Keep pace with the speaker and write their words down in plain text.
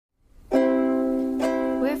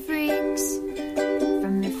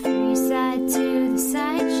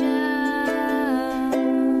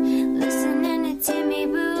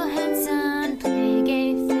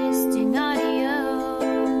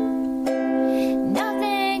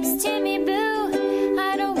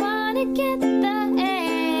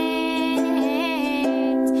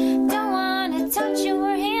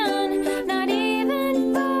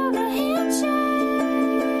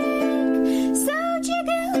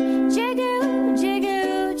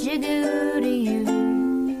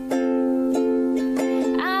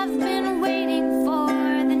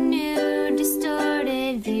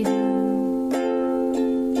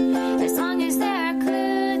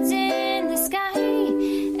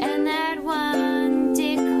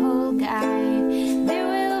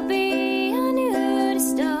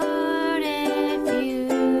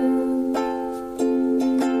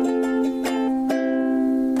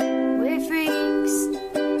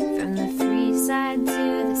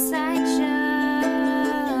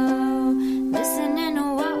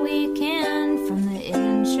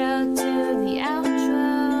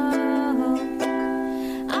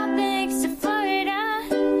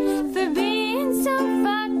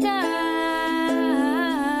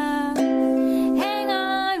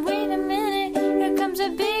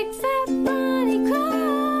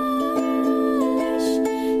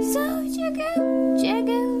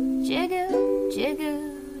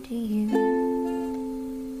to you.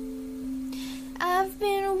 I've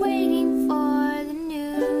been waiting for the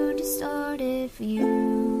new distorted view.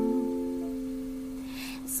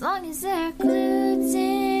 As long as there are clouds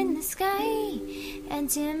in the sky and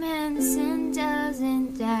Tim Henson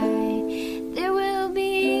doesn't die, there will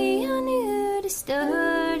be a new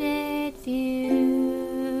distorted view.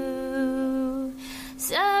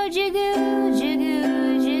 So jigoo,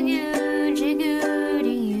 jigoo, jigoo, jigoo to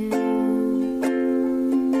you.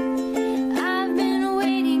 I've been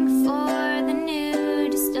waiting for the new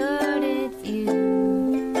distorted view.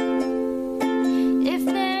 If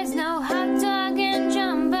there's no hot dog and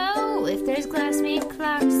jumbo, if there's glass meat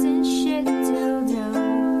clocks and shit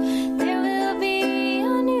dildo, there will be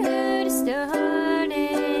a new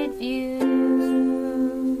distorted view.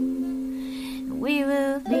 We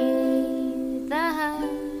will be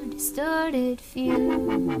the distorted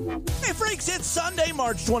view. Hey freaks, it's Sunday,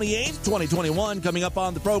 March 28th, 2021. Coming up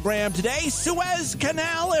on the program today, Suez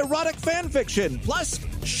Canal erotic fanfiction, plus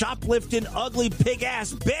shoplifting ugly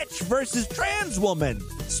pig-ass bitch versus trans woman.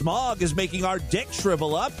 Smog is making our dick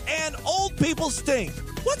shrivel up, and old people stink.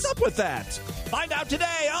 What's up with that? Find out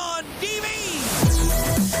today on DV!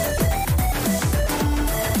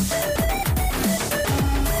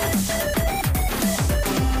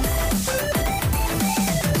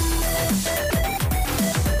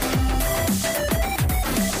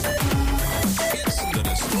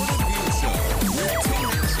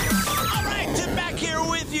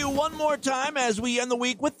 One more time as we end the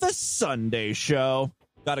week with the Sunday show.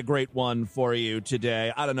 Got a great one for you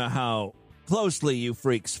today. I don't know how closely you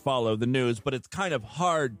freaks follow the news, but it's kind of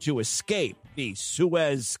hard to escape the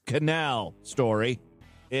Suez Canal story.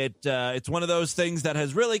 It's one of those things that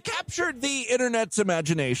has really captured the internet's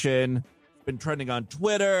imagination. It's been trending on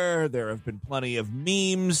Twitter. There have been plenty of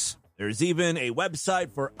memes. There's even a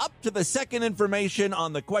website for up-to-the-second information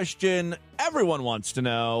on the question everyone wants to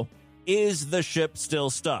know: is the ship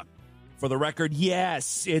still stuck? For the record,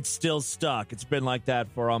 yes, it's still stuck. It's been like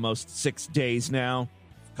that for almost 6 days now,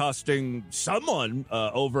 costing someone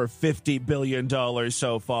over $50 billion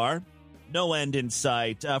so far. No end in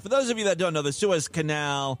sight. For those of you that don't know, the Suez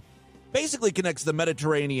Canal basically connects the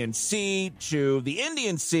Mediterranean Sea to the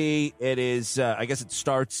Indian Sea. It is, I guess it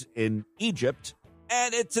starts in Egypt,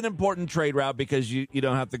 and it's an important trade route because you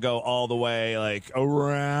don't have to go all the way like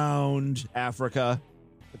around Africa,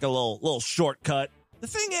 like a little shortcut. The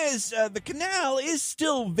thing is, the canal is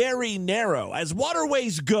still very narrow, as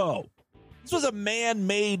waterways go. This was a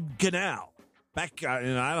man-made canal back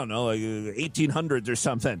in, I don't know, like 1800s or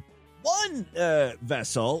something. One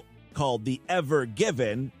vessel, called the Ever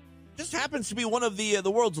Given, just happens to be one of the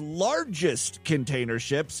world's largest container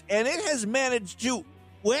ships, and it has managed to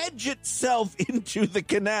wedge itself into the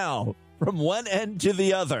canal from one end to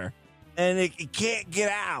the other. And it can't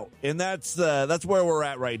get out. And that's where we're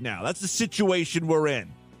at right now. That's the situation we're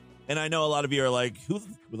in. And I know a lot of you are like, who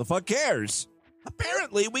the fuck cares?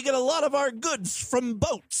 Apparently, we get a lot of our goods from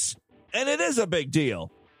boats. And it is a big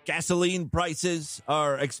deal. Gasoline prices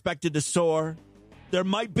are expected to soar. There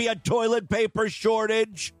might be a toilet paper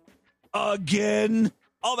shortage. Again.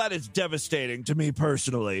 All that is devastating to me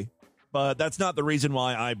personally. But that's not the reason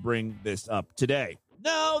why I bring this up today.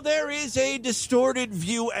 No, there is a distorted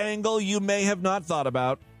view angle you may have not thought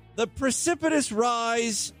about. The precipitous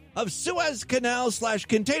rise of Suez Canal /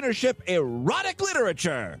 container ship erotic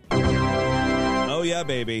literature. Oh yeah,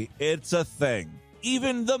 baby, it's a thing.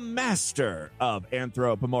 Even the master of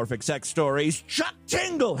anthropomorphic sex stories, Chuck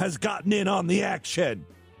Tingle, has gotten in on the action.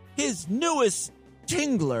 His newest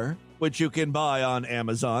Tingler, which you can buy on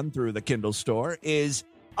Amazon through the Kindle store, is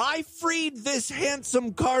I freed this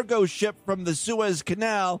handsome cargo ship from the Suez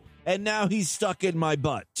Canal, and now he's stuck in my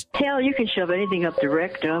butt. Hell, you can shove anything up the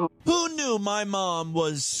rectum. Who knew my mom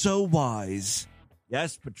was so wise?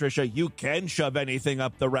 Yes, Patricia, you can shove anything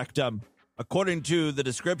up the rectum. According to the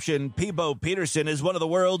description, Peebo Peterson is one of the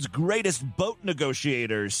world's greatest boat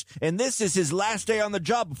negotiators, and this is his last day on the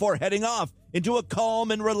job before heading off into a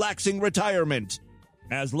calm and relaxing retirement.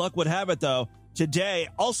 As luck would have it, though, today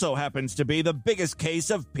also happens to be the biggest case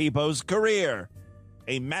of Peebo's career.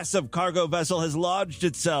 A massive cargo vessel has lodged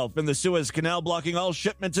itself in the Suez Canal, blocking all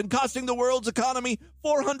shipments and costing the world's economy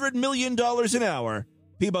 $400 million an hour.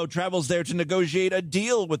 Peebo travels there to negotiate a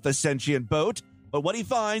deal with the sentient boat, but what he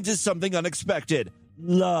finds is something unexpected: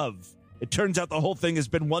 love. It turns out the whole thing has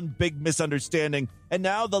been one big misunderstanding, and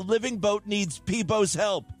now the living boat needs Peebo's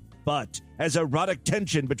help. But as erotic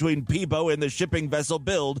tension between Peebo and the shipping vessel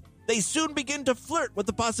build, they soon begin to flirt with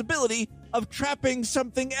the possibility of trapping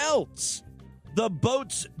something else: the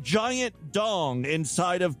boat's giant dong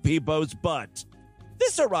inside of Peebo's butt.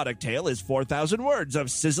 This erotic tale is 4,000 words of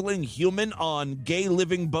sizzling human on gay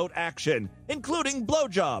living boat action, including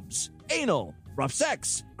blowjobs, anal, rough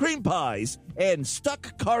sex, cream pies, and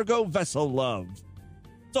stuck cargo vessel love.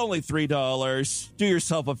 It's only $3. Do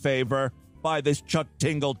yourself a favor. Buy this Chuck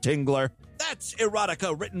Tingle Tingler. That's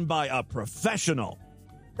erotica written by a professional.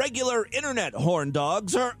 Regular internet horn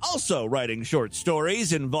dogs are also writing short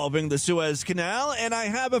stories involving the Suez Canal, and I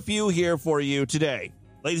have a few here for you today.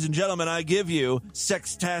 Ladies and gentlemen, I give you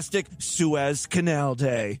Sextastic Suez Canal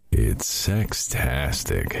Day. It's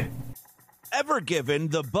sextastic. Ever Given,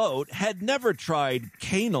 the boat, had never tried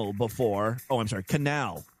Canal before.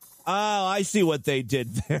 Canal. Oh, I see what they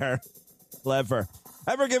did there. Clever.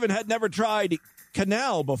 Ever Given had never tried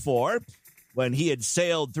Canal before. When he had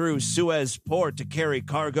sailed through Suez port to carry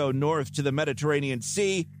cargo north to the Mediterranean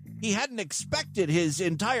Sea, he hadn't expected his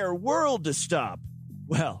entire world to stop.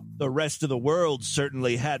 Well, the rest of the world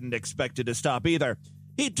certainly hadn't expected to stop either.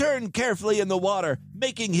 He turned carefully in the water,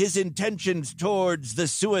 making his intentions towards the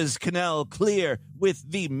Suez Canal clear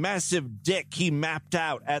with the massive dick he mapped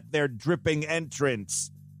out at their dripping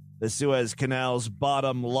entrance. The Suez Canal's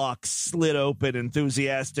bottom lock slid open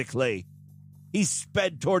enthusiastically. He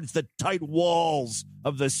sped towards the tight walls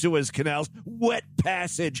of the Suez Canal's wet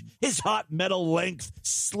passage, his hot metal length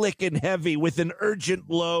slick and heavy with an urgent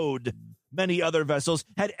load. Many other vessels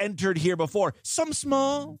had entered here before, some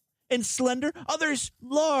small and slender, others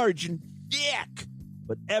large and thick.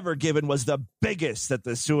 But Ever Given was the biggest that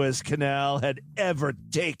the Suez Canal had ever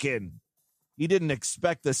taken. He didn't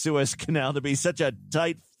expect the Suez Canal to be such a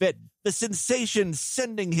tight fit, the sensation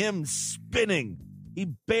sending him spinning.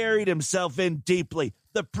 He buried himself in deeply,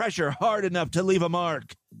 the pressure hard enough to leave a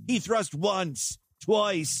mark. He thrust once,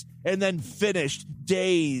 twice, and then finished,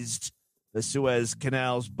 dazed. The Suez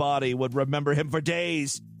Canal's body would remember him for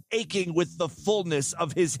days, aching with the fullness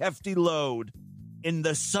of his hefty load. In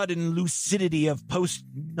the sudden lucidity of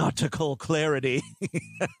post-nautical clarity,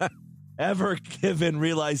 Ever Given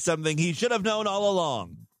realized something he should have known all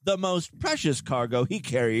along. The most precious cargo he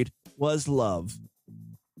carried was love.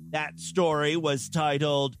 That story was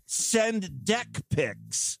titled Send Deck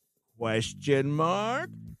Pics? ?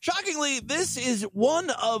 Shockingly, this is one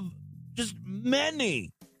of just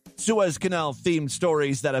many Suez Canal themed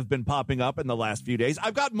stories that have been popping up in the last few days.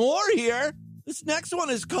 I've got more here. This next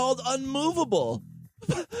one is called Unmovable.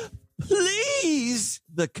 Please,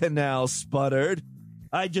 the canal sputtered.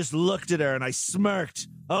 I just looked at her and I smirked.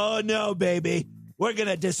 Oh no, baby. We're going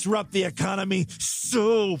to disrupt the economy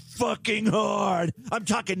so fucking hard. I'm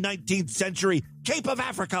talking 19th century Cape of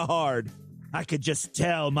Africa hard. I could just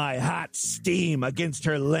tell my hot steam against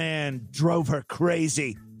her land drove her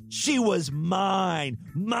crazy. She was mine,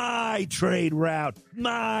 my trade route,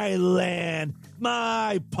 my land,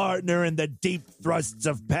 my partner in the deep thrusts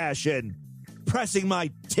of passion. Pressing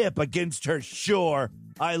my tip against her shore,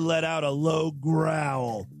 I let out a low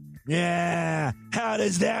growl. Yeah, how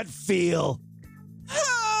does that feel?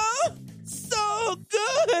 Oh, so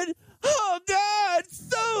good! Oh, God,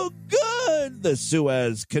 so good! The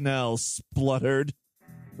Suez Canal spluttered.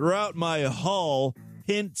 Throughout my hull,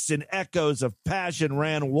 hints and echoes of passion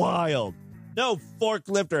ran wild. No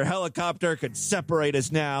forklift or helicopter could separate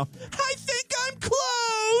us now. I think I'm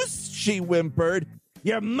close, she whimpered.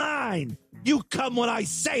 You're mine! You come when I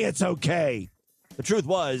say it's okay! The truth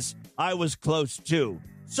was, I was close too.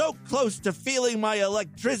 So close to feeling my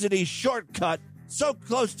electricity shortcut, so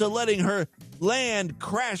close to letting her land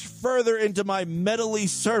crash further into my metally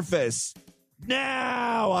surface.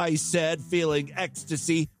 Now, I said, feeling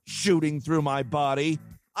ecstasy shooting through my body.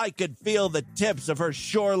 I could feel the tips of her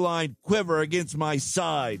shoreline quiver against my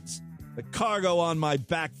sides. The cargo on my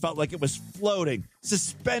back felt like it was floating,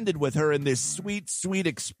 suspended with her in this sweet, sweet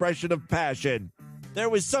expression of passion. There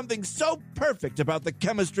was something so perfect about the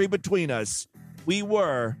chemistry between us. We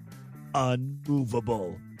were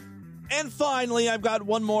unmovable. And finally, I've got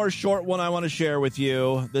one more short one I want to share with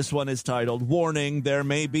you. This one is titled, Warning, There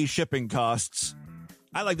May Be Shipping Costs.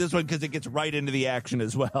 I like this one because it gets right into the action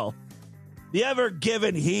as well. The Ever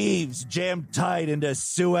Given heaves jammed tight into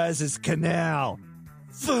Suez's canal.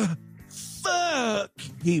 Fuck,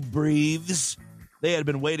 he breathes. They had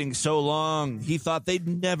been waiting so long, he thought they'd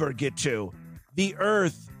never get to. The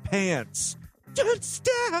earth pants. Don't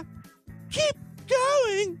stop. Keep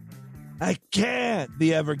going. I can't,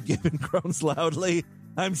 the Ever Given groans loudly.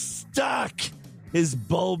 I'm stuck. His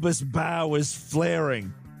bulbous bow is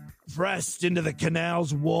flaring, pressed into the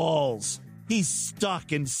canal's walls. He's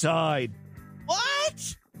stuck inside.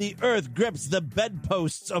 What? The earth grips the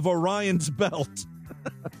bedposts of Orion's belt.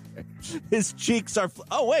 His cheeks are...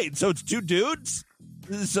 oh, wait, so it's two dudes?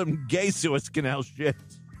 This is some gay Suez Canal shit.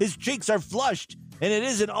 His cheeks are flushed. and it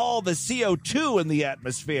isn't all the CO2 in the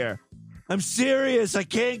atmosphere. I'm serious, I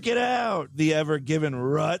can't get out, the Ever Given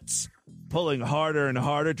ruts, pulling harder and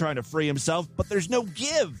harder, trying to free himself, but there's no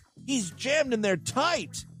give. He's jammed in there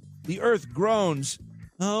tight. The Earth groans.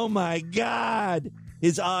 Oh my God.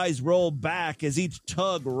 His eyes roll back as each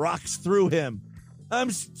tug rocks through him.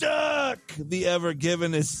 I'm stuck. The Ever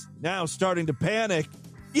Given is now starting to panic.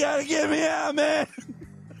 You gotta get me out, man.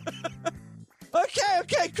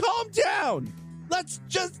 Okay, calm down.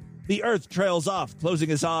 The Earth trails off, closing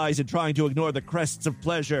his eyes and trying to ignore the crests of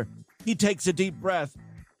pleasure. He takes a deep breath.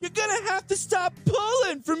 You're gonna have to stop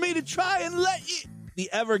pulling for me to try and let you... The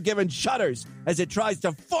Ever Given shudders as it tries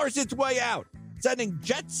to force its way out, sending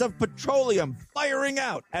jets of petroleum firing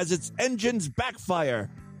out as its engines backfire.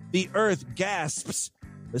 The Earth gasps.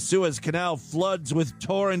 The Suez Canal floods with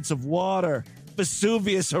torrents of water.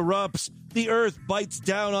 Vesuvius erupts. The Earth bites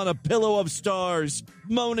down on a pillow of stars,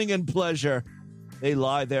 moaning in pleasure. They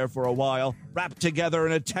lie there for a while, wrapped together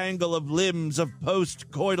in a tangle of limbs of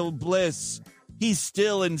post-coital bliss. He's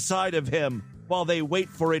still inside of him while they wait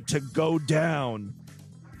for it to go down.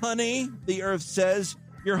 Honey, the Earth says,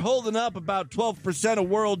 you're holding up about 12% of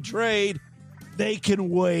world trade. They can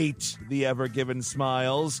wait, the Ever Given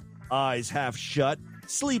smiles, eyes half shut,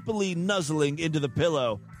 sleepily nuzzling into the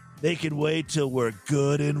pillow. They can wait till we're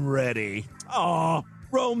good and ready. Aw,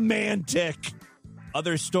 romantic.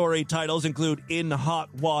 Other story titles include In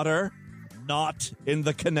Hot Water, Not in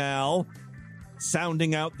the Canal,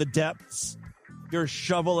 Sounding Out the Depths, Your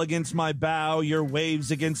Shovel Against My Bow, Your Waves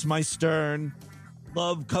Against My Stern,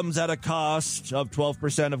 Love Comes at a Cost of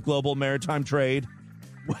 12% of global maritime trade,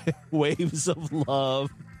 Waves of Love.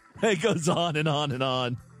 It goes on and on and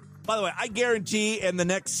on. By the way, I guarantee in the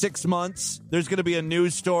next 6 months, there's going to be a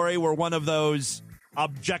news story where one of those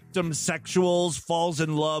objectum sexuals falls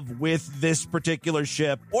in love with this particular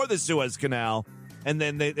ship or the Suez Canal, and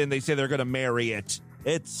then they say they're going to marry it.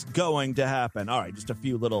 It's going to happen. All right, just a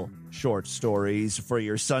few little short stories for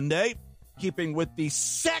your Sunday. Keeping with the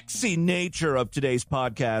sexy nature of today's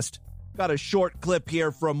podcast, got a short clip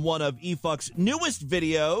here from one of eFuck's newest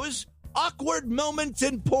videos, Awkward Moments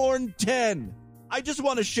in Porn 10. I just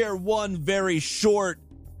want to share one very short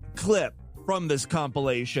clip from this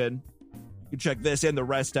compilation. You can check this and the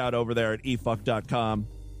rest out over there at efuck.com.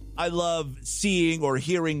 I love seeing or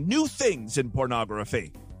hearing new things in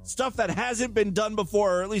pornography. Stuff that hasn't been done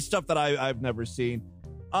before, or at least stuff that I've never seen.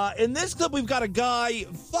 In this clip, we've got a guy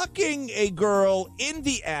fucking a girl in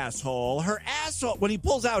the asshole. Her asshole, when he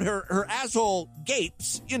pulls out, her asshole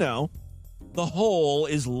gapes, you know. The hole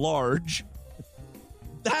is large.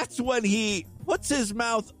 That's when he puts his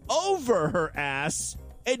mouth over her ass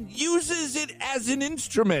and uses it as an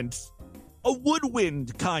instrument. A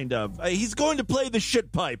woodwind, kind of. He's going to play the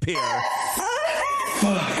shit pipe here.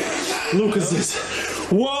 Fuck. Look at this.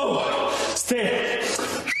 Whoa. Stay.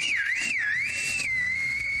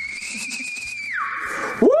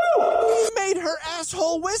 Woo! Made her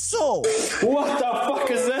asshole whistle. What the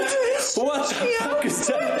fuck is that? What the fuck is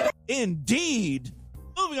that? Indeed.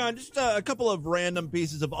 Moving on, just a couple of random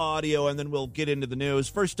pieces of audio, and then we'll get into the news.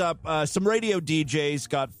 First up, some radio DJs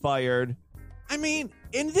got fired. I mean,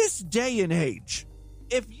 in this day and age,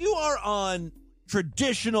 if you are on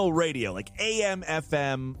traditional radio, like AM,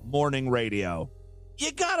 FM, morning radio,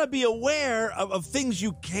 you gotta be aware of things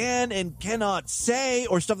you can and cannot say,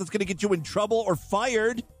 or stuff that's gonna get you in trouble or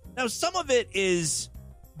fired. Now, some of it is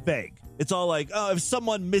vague. It's all like, oh, if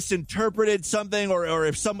someone misinterpreted something, or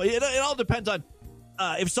if someone, it all depends on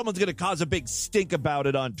if someone's gonna cause a big stink about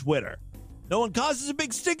it on Twitter. No one causes a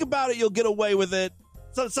big stink about it, you'll get away with it.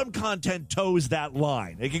 So some content toes that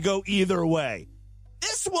line. It could go either way.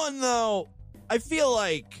 This one, though, I feel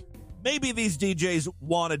like maybe these DJs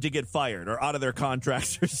wanted to get fired or out of their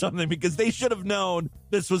contracts or something because they should have known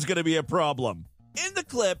this was going to be a problem. In the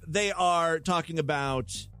clip, they are talking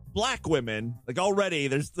about black women. Like already,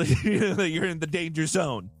 you're in the danger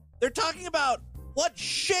zone. They're talking about what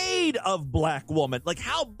shade of black woman, like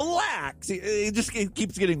how black. See, it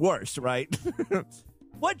keeps getting worse, right?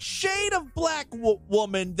 What shade of black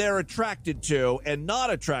woman they're attracted to and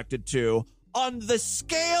not attracted to on the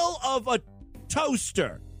scale of a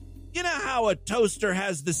toaster. You know how a toaster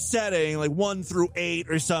has the setting, like 1 through 8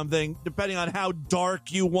 or something, depending on how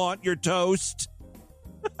dark you want your toast?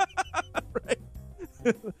 Right?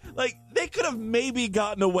 Like, they could have maybe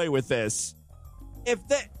gotten away with this.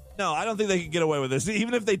 No, I don't think they could get away with this,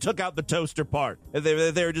 even if they took out the toaster part. If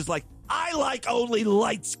they were just like, I like only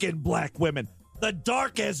light-skinned black women. The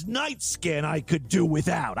dark as night skin I could do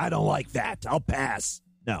without. I don't like that. I'll pass.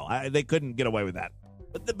 No, they couldn't get away with that.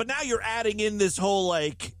 But now you're adding in this whole,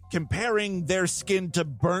 like, comparing their skin to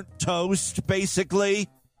burnt toast, basically.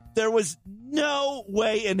 There was no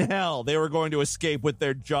way in hell they were going to escape with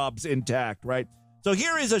their jobs intact, right? So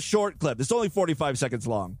here is a short clip. It's only 45 seconds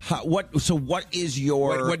long. What is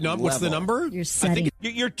your what's the number? Your setting.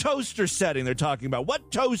 Your toaster setting they're talking about.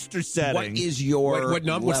 What toaster setting? What is your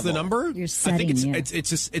what's the number? Your setting, I think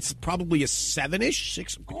it's probably a 7-ish,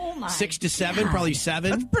 6 to 7, probably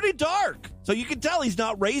 7. That's pretty dark. So you can tell he's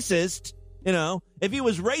not racist. You know, if he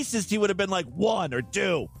was racist, he would have been like 1 or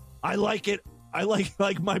 2. I like it. I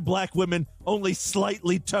like my black women only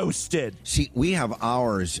slightly toasted. See, we have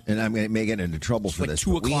ours, and I may get into trouble for like this.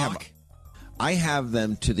 2 o'clock. I have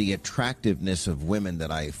them to the attractiveness of women that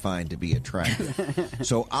I find to be attractive.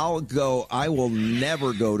 So I will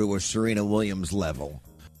never go to a Serena Williams level.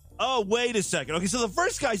 Oh, wait a second. Okay, so the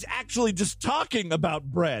first guy's actually just talking about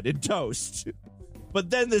bread and toast. But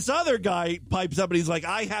then this other guy pipes up and he's like,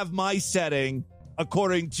 I have my setting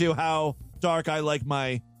according to how dark I like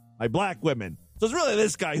my black women. So it's really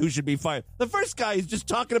this guy who should be fired. The first guy is just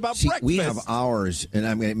talking about breakfast. We have ours, and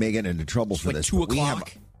I may get into trouble for like this. 2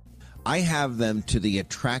 o'clock. I have them to the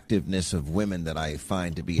attractiveness of women that I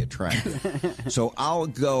find to be attractive. So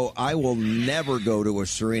I will never go to a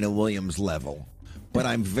Serena Williams level, but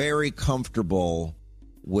I'm very comfortable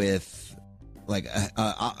with,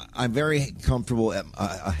 I'm very comfortable at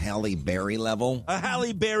a Halle Berry level. A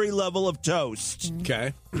Halle Berry level of toast.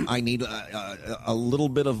 Okay. I need a little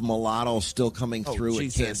bit of mulatto still coming through.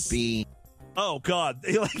 Jesus. It can't be. Oh, God.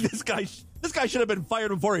 Like this guy should have been fired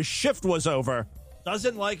before his shift was over.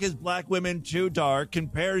 Doesn't like his black women too dark,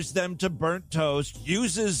 compares them to burnt toast,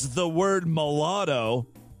 uses the word mulatto.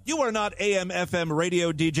 You are not AM/FM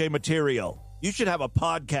radio DJ material. You should have a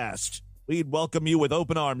podcast. We'd welcome you with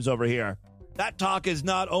open arms over here. That talk is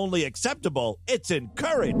not only acceptable, it's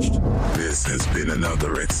encouraged. This has been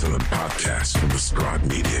another excellent podcast from the Scrod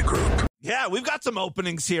Media Group. Yeah, we've got some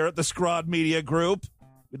openings here at the Scrod Media Group.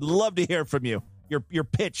 We'd love to hear from you, your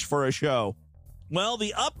pitch for a show. Well,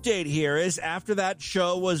 the update here is after that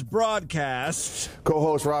show was broadcast,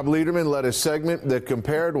 co-host Rob Lederman led a segment that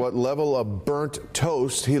compared what level of burnt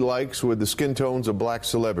toast he likes with the skin tones of black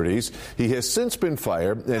celebrities. He has since been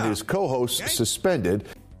fired and his co-host suspended.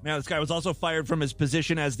 Now, this guy was also fired from his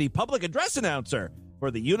position as the public address announcer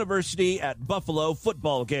for the University at Buffalo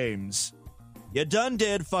football games. You done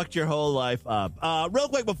did fucked your whole life up. Real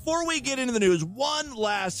quick, before we get into the news, one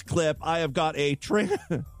last clip. I have got a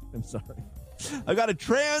I've got a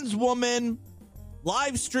trans woman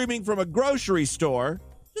live streaming from a grocery store,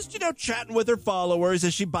 just, chatting with her followers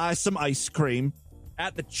as she buys some ice cream.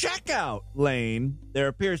 At the checkout lane, there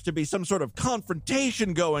appears to be some sort of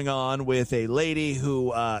confrontation going on with a lady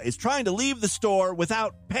who is trying to leave the store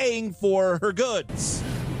without paying for her goods.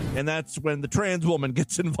 And that's when the trans woman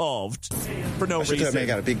gets involved for no reason. That man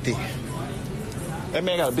got a big D. That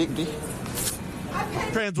man got a big D.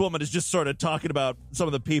 Trans woman is just sort of talking about some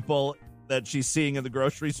of the people that she's seeing in the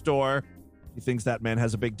grocery store. He thinks that man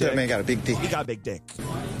has a big dick. That man got a big dick. He got a big dick.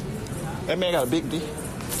 That man got a big dick.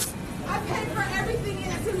 I paid for everything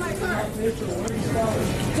that's in my car.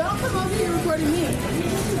 Don't come over here recording me.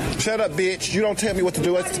 Shut up, bitch. You don't tell me what to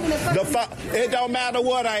do. It don't matter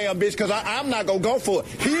what I am, bitch, because I'm not going to go for it.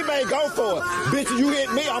 He may go for it. Bitch, you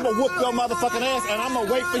hit me, I'm going to whoop your motherfucking ass, and I'm going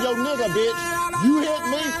to wait for your nigga, bitch. You hit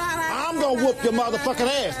me, I'm going to whoop your motherfucking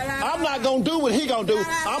ass. I'm not going to do what he going to do.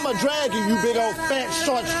 I'm going to drag you, you big old fat,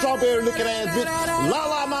 short, strawberry-looking ass bitch.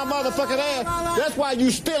 La my motherfucking ass. That's why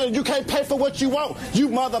you stealing. You can't pay for what you want. You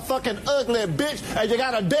motherfucking ugly bitch, and you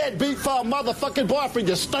got a deadbeat for a motherfucking boyfriend.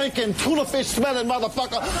 You stinking, tuna fish smelling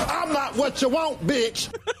motherfucker. I'm not what you want,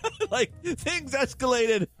 bitch. Like, things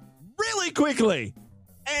escalated really quickly.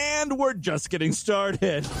 And we're just getting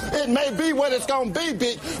started. It may be what it's gonna be,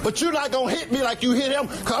 bitch, but you're not gonna hit me like you hit him,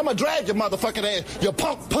 cause I'm gonna drag your motherfucking ass. You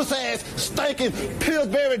punk puss ass, stinking,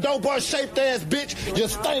 Pillsbury Doughboy shaped ass bitch. You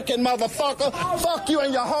stinking motherfucker. Fuck you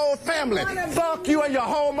and your whole family. Fuck you and your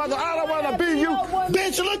whole mother. I don't wanna be you.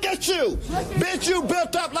 Bitch, look at you. Bitch, you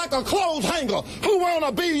built up like a clothes hanger. Who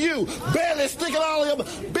wanna be you? Barely sticking all of your...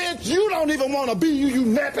 Bitch, you don't even wanna be you, you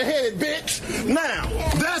nappy-headed bitch. Now,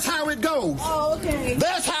 that's how it goes. Oh, okay.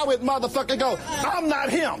 That's how it motherfucking go. I'm not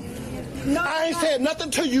him. No, I ain't said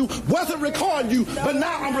nothing to you, wasn't recording you, but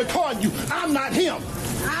now I'm recording you. I'm not him.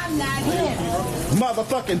 I'm not him.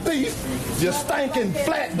 Motherfucking thief. You stinking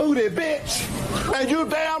flat booty bitch. And you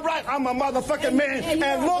damn right I'm a motherfucking man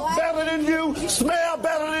and look better than you, smell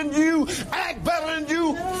better than you, act better than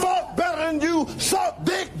you, fuck better than you, suck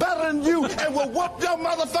dick better than you, and will whoop your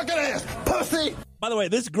motherfucking ass, pussy. By the way,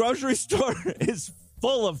 this grocery store is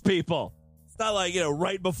full of people. It's not like,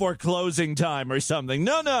 right before closing time or something.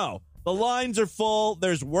 No. The lines are full.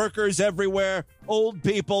 There's workers everywhere, old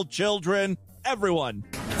people, children, everyone.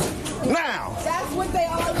 Now, That's what they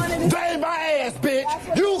all want to do. they my ass,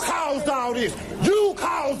 bitch. You caused all this. You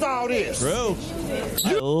caused all this. True.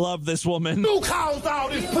 I love this woman. You caused all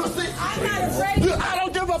this, pussy. I'm not afraid. I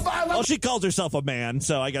don't give a fuck. Well, she calls herself a man,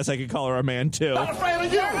 so I guess I could call her a man, too. I'm not afraid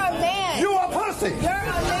of you. You're a man. You a pussy. You're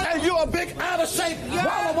a man. And you a big out of shape You're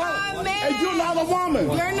walla a walla. man. And you're not a woman.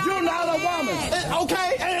 You're not a a woman. man.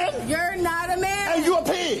 Okay, and You're not a man. you a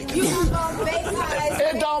pig. You have a fake eyes.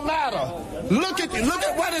 It don't matter. Look at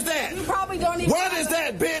what is that? You probably don't even. What is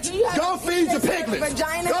that, bitch? You have Go a feed your piglets.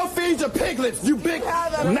 vagina? Go feed your piglets, you big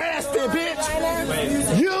nasty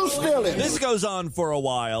bitch. You steal it. This goes on for a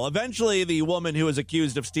while. Eventually, the woman who is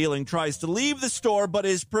accused of stealing tries to leave the store, but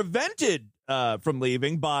is prevented from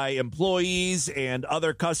leaving by employees and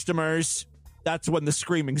other customers. That's when the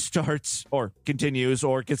screaming starts, or continues,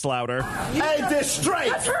 or gets louder. A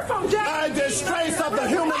disgrace. A disgrace of the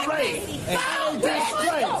human race. A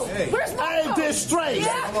disgrace. A disgrace.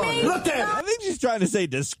 Look at I it. think she's trying to say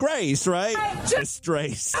disgrace, right?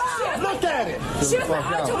 Disgrace. Look at it.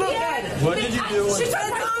 Look at it. What did you do? She's on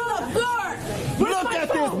the floor. Look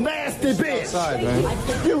at this nasty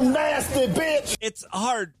bitch. You nasty bitch. It's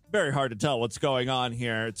very hard to tell what's going on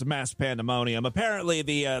here. It's a mass pandemonium. Apparently,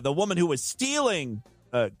 the woman who was stealing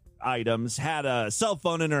items had a cell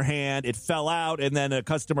phone in her hand. It fell out, and then a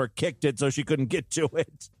customer kicked it so she couldn't get to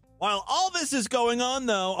it. While all this is going on,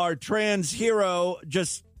 though, our trans hero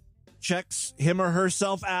just checks him or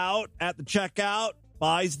herself out at the checkout,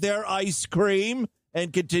 buys their ice cream,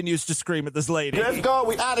 and continues to scream at this lady. Let's go.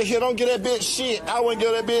 We out of here. Don't get that bitch shit. I wouldn't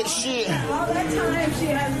get that bitch shit. All that time she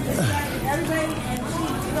has distracted everybody, and she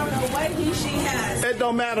don't know what she has. It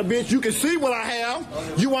don't matter, bitch. You can see what I have.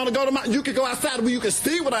 You want to go to my... You can go outside where you can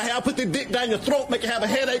see what I have. Put the dick down your throat. Make you have a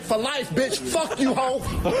headache for life, bitch. Fuck you, hoe.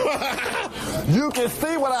 You can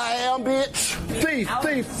see what I am, bitch. Thief.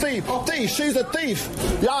 She's a thief.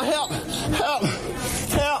 Y'all help.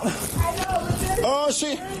 Oh,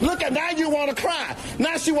 look at now you want to cry.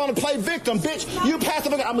 Now she want to play victim, bitch. You pass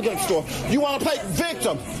the... I'm going to get the store. You want to play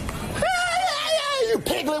victim. You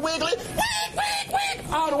piggly wiggly.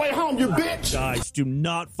 All the way home, you bitch. Guys, do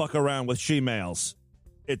not fuck around with she-males.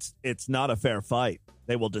 It's not a fair fight.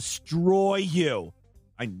 They will destroy you.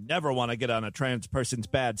 I never want to get on a trans person's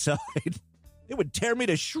bad side. It would tear me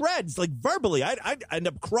to shreds, like verbally. I'd end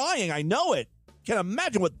up crying. I know it. Can't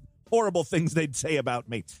imagine what horrible things they'd say about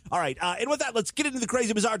me. All right, and with that, let's get into the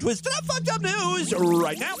crazy, bizarre twist and fucked up news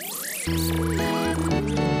right now.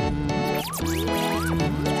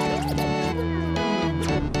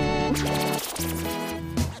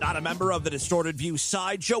 Not a member of the Distorted View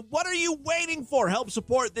Sideshow? What are you waiting for? Help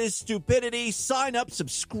support this stupidity. Sign up,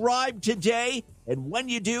 subscribe today, and when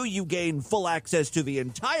you do, you gain full access to the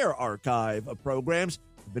entire archive of programs.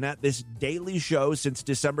 We've been at this daily show since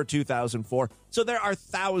December 2004, so there are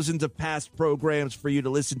thousands of past programs for you to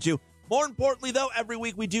listen to. More importantly, though, every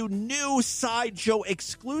week we do new Sideshow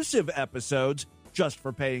exclusive episodes just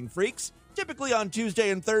for paying freaks, typically on Tuesday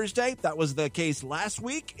and Thursday. That was the case last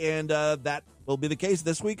week, and that will be the case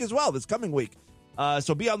this week as well, this coming week.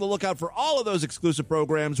 So be on the lookout for all of those exclusive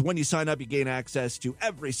programs. When you sign up, you gain access to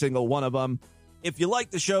every single one of them. If you like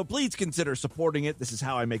the show, please consider supporting it. This is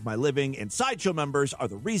how I make my living, and Sideshow members are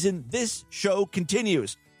the reason this show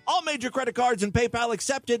continues. All major credit cards and PayPal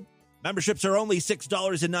accepted. Memberships are only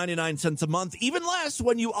 $6.99 a month, even less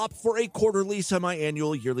when you opt for a quarterly,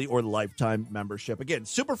 semi-annual, yearly, or lifetime membership. Again,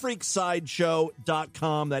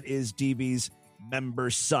 superfreaksideshow.com. That is DV's member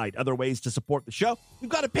site. Other ways to support the show. We've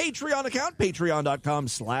got a Patreon account,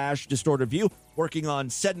 patreon.com/distortedview, working on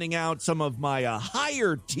sending out some of my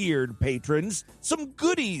higher tiered patrons some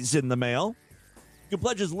goodies in the mail. You can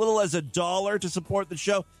pledge as little as $1 to support the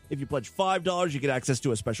show. If you pledge $5, you get access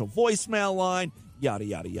to a special voicemail line, yada,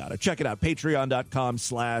 yada, yada. Check it out,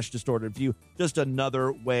 patreon.com/distortedview. Just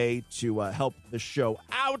another way to help the show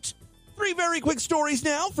out. 3 very quick stories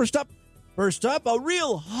now. First up, a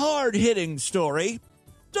real hard-hitting story.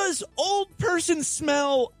 Does old person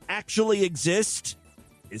smell actually exist?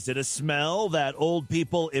 Is it a smell that old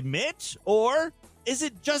people emit, or is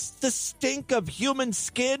it just the stink of human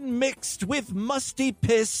skin mixed with musty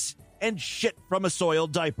piss and shit from a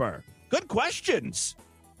soiled diaper? Good questions.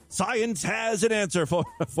 Science has an answer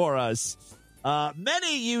for us.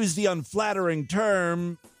 Many use the unflattering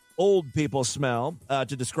term old people smell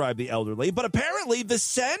to describe the elderly, but apparently the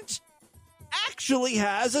scent actually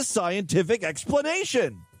has a scientific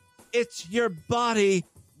explanation. It's your body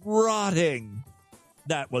rotting.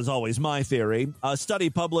 That was always my theory. A study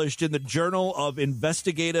published in the Journal of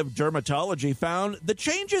Investigative Dermatology found the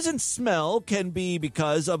changes in smell can be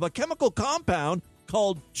because of a chemical compound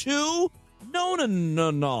called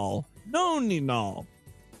 2-nonenal. Noninol.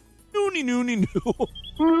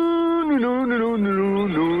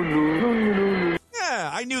 Yeah,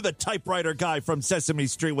 I knew the typewriter guy from Sesame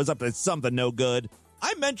Street was up to something no good.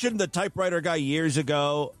 I mentioned the typewriter guy years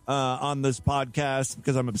ago on this podcast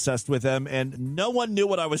because I'm obsessed with him, and no one knew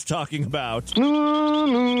what I was talking about.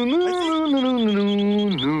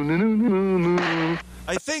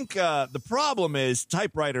 I think the problem is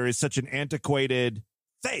typewriter is such an antiquated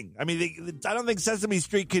thing. I mean, I don't think Sesame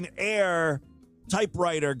Street can air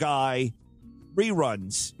typewriter guy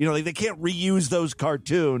reruns. You know, they can't reuse those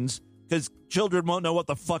cartoons because children won't know what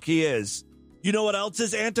the fuck he is. You know what else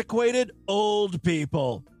is antiquated? Old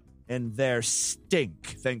people. And their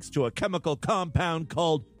stink, thanks to a chemical compound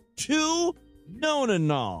called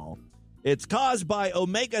 2-nonenal. It's caused by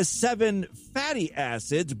omega-7 fatty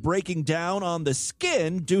acids breaking down on the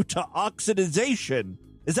skin due to oxidization.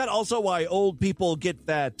 Is that also why old people get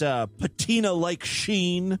that patina-like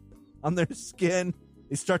sheen on their skin?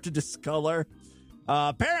 They start to discolor.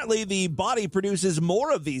 Apparently, the body produces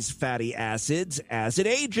more of these fatty acids as it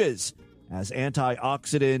ages. As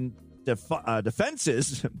antioxidant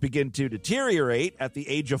defenses begin to deteriorate at the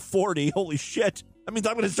age of 40, holy shit, that means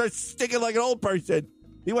I'm going to start stinking like an old person.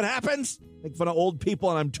 See what happens? Make fun of old people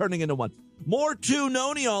and I'm turning into one. More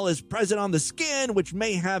 2-nonenal is present on the skin, which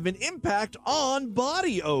may have an impact on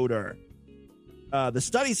body odor. The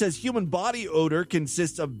study says human body odor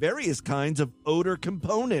consists of various kinds of odor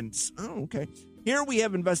components. Oh, okay. Here we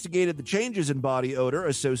have investigated the changes in body odor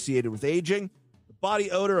associated with aging.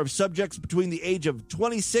 Body odor of subjects between the age of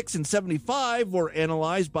 26 and 75 were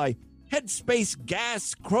analyzed by headspace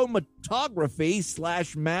gas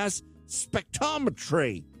chromatography / mass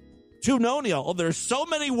spectrometry. 2-nonenal. Oh, there's so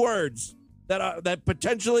many words that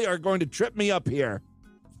potentially are going to trip me up here.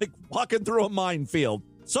 Like walking through a minefield.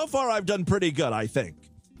 So far, I've done pretty good, I think.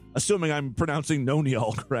 Assuming I'm pronouncing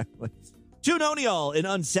noniol correctly. 2-nonenal in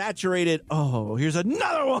unsaturated... Oh, here's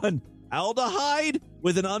another one. Aldehyde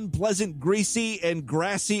with an unpleasant greasy and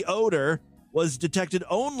grassy odor was detected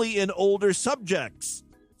only in older subjects.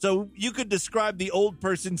 So you could describe the old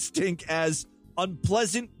person stink as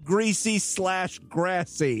unpleasant, greasy /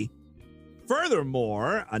 grassy.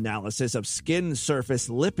 Furthermore, analysis of skin surface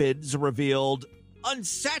lipids revealed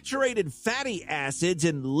unsaturated fatty acids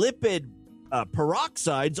and lipid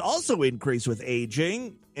peroxides also increase with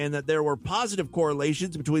aging, and that there were positive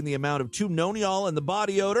correlations between the amount of 2-nonenal in the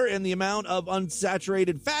body odor and the amount of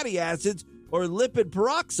unsaturated fatty acids or lipid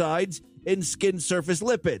peroxides in skin surface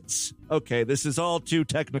lipids. Okay, this is all too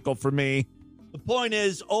technical for me. The point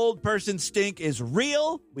is, old person stink is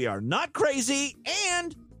real, we are not crazy,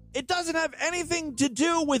 and it doesn't have anything to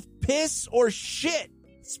do with piss or shit.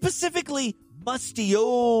 Specifically, musty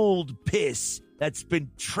old piss that's been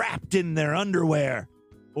trapped in their underwear,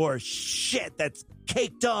 or shit that's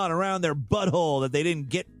caked on around their butthole that they didn't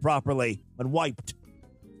get properly when wiped.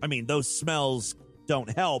 I mean, those smells don't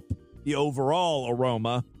help the overall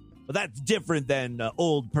aroma, but that's different than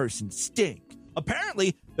old person stink.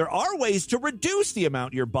 Apparently, there are ways to reduce the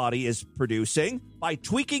amount your body is producing by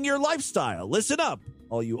tweaking your lifestyle. Listen up,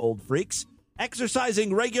 all you old freaks.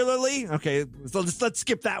 Exercising regularly. Okay, so let's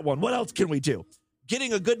skip that one. What else can we do?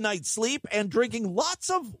 Getting a good night's sleep and drinking lots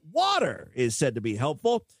of water is said to be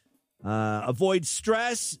helpful. Avoid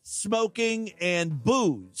stress, smoking, and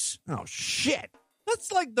booze. Oh, shit.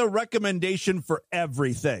 That's like the recommendation for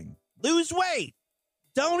everything. Lose weight.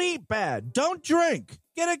 Don't eat bad. Don't drink.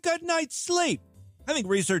 Get a good night's sleep. I think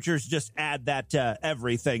researchers just add that to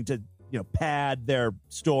everything to, pad their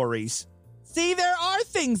stories. See, there are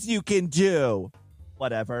things you can do.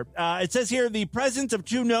 Whatever. It says here the presence of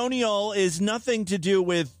 2-nonenal is nothing to do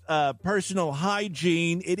with personal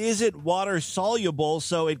hygiene. It isn't water soluble,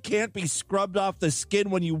 so it can't be scrubbed off the skin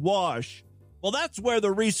when you wash. Well, that's where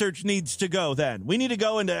the research needs to go then. We need to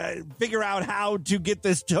go and figure out how to get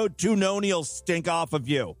this 2-nonenal stink off of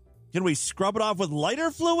you. Can we scrub it off with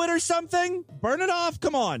lighter fluid or something? Burn it off?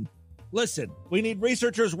 Come on. Listen, we need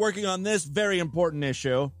researchers working on this very important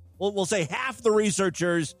issue. We'll say half the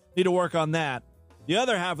researchers need to work on that. The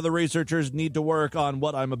other half of the researchers need to work on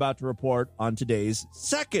what I'm about to report on today's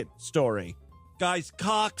second story. Guys,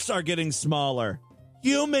 cocks are getting smaller.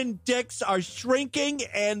 Human dicks are shrinking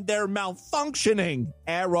and they're malfunctioning.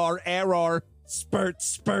 Error. Spurt.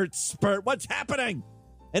 What's happening?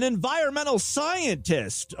 An environmental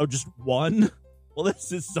scientist. Oh, just one? Well,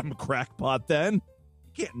 this is some crackpot then.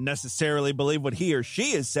 Can't necessarily believe what he or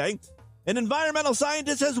she is saying. An environmental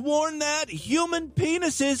scientist has warned that human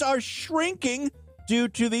penises are shrinking due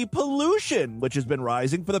to the pollution, which has been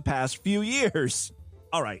rising for the past few years.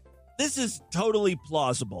 All right, this is totally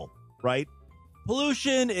plausible, right?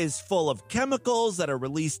 Pollution is full of chemicals that are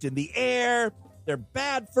released in the air. They're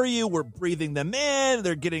bad for you. We're breathing them in.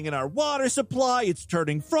 They're getting in our water supply. It's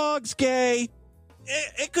turning frogs gay.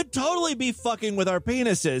 It could totally be fucking with our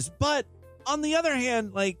penises. But on the other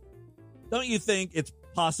hand, like, don't you think it's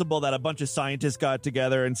possible that a bunch of scientists got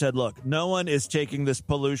together and said, look, no one is taking this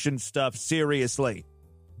pollution stuff seriously.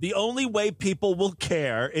 The only way people will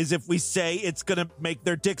care is if we say it's going to make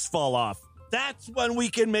their dicks fall off. That's when we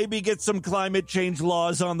can maybe get some climate change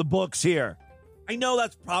laws on the books here. I know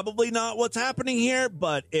that's probably not what's happening here,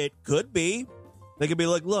 but it could be. They could be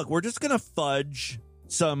like, look, we're just going to fudge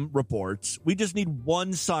some reports. We just need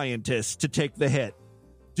one scientist to take the hit.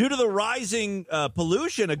 Due to the rising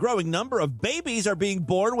pollution, a growing number of babies are being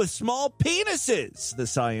born with small penises,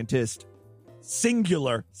 the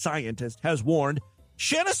singular scientist, has warned.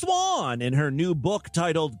 Shanna Swan, in her new book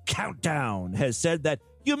titled Countdown, has said that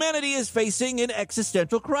humanity is facing an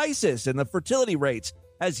existential crisis in the fertility rates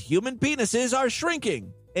as human penises are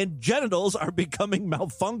shrinking and genitals are becoming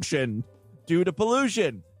malfunctioned due to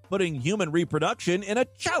pollution, putting human reproduction in a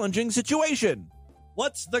challenging situation.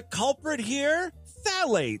 What's the culprit here?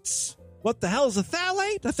 Phthalates. What the hell is a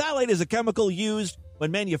phthalate? A phthalate is a chemical used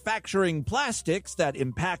when manufacturing plastics that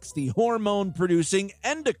impacts the hormone-producing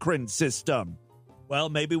endocrine system. Well,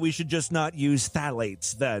 maybe we should just not use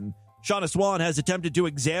phthalates then. Shauna Swan has attempted to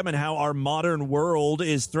examine how our modern world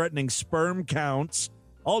is threatening sperm counts,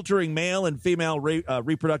 altering male and female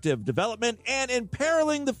reproductive development, and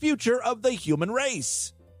imperiling the future of the human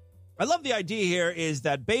race. I love the idea here is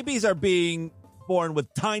that babies are being born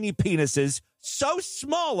with tiny penises, so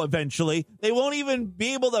small eventually they won't even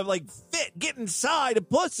be able to get inside a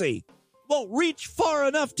pussy. Won't reach far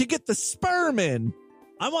enough to get the sperm in.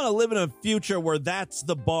 I want to live in a future where that's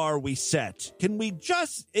the bar we set.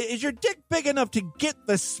 Is your dick big enough to get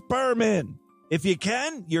the sperm in? If you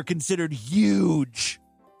can, you're considered huge.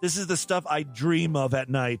 This is the stuff I dream of at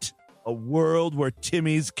night. A world where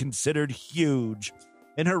Timmy's considered huge.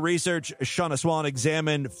 In her research, Shauna Swan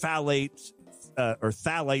examined phthalates,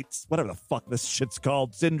 whatever the fuck this shit's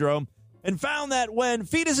called, syndrome, and found that when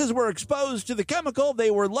fetuses were exposed to the chemical,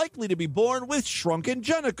 they were likely to be born with shrunken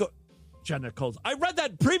genitals. I read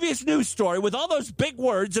that previous news story with all those big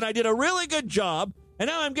words, and I did a really good job, and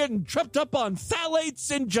now I'm getting tripped up on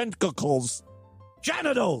phthalates and genitals.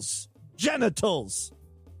 Genitals.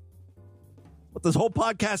 What this whole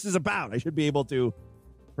podcast is about. I should be able to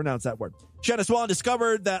pronounce that word. Shanna Swan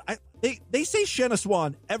discovered that they say Shanna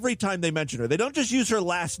Swan every time they mention her. They don't just use her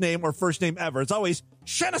last name or first name ever. It's always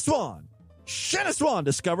Shanna Swan. Shanna Swan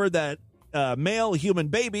discovered that male human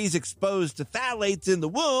babies exposed to phthalates in the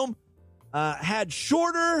womb had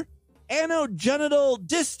shorter anogenital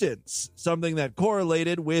distance, something that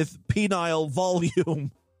correlated with penile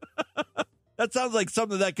volume. That sounds like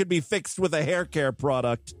something that could be fixed with a hair care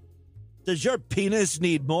product. Does your penis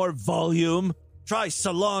need more volume? Try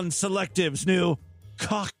Salon Selective's new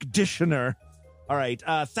cock-ditioner. All right,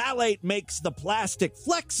 phthalate makes the plastic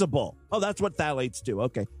flexible. Oh, that's what phthalates do.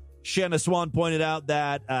 Okay. Shanna Swan pointed out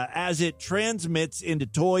that as it transmits into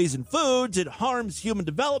toys and foods, it harms human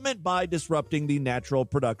development by disrupting the natural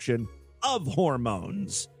production of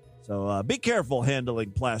hormones. So be careful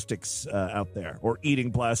handling plastics out there, or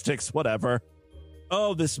eating plastics, whatever.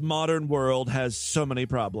 Oh, this modern world has so many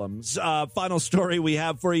problems. Final story we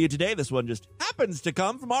have for you today. This one just happens to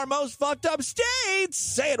come from our most fucked up states.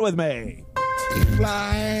 Say it with me.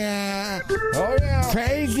 Fly, oh yeah,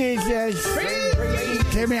 praise Jesus,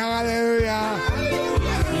 give me hallelujah.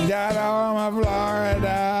 Down on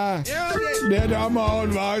Florida, did a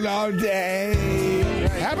moon walk all day.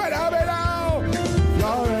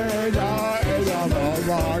 Florida is a moon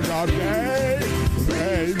walk all day.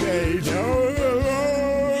 Praise Jesus.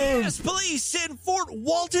 Police in Fort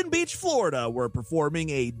Walton Beach, Florida, were performing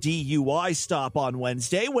a DUI stop on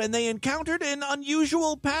Wednesday when they encountered an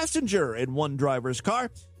unusual passenger in one driver's car.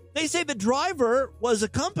 They say the driver was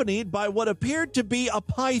accompanied by what appeared to be a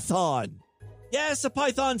python. Yes, a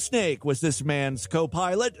python snake was this man's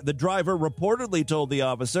co-pilot. The driver reportedly told the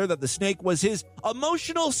officer that the snake was his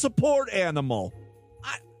emotional support animal.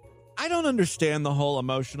 I don't understand the whole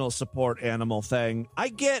emotional support animal thing. I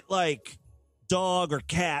get dog or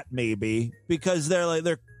cat maybe, because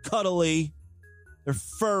they're cuddly, they're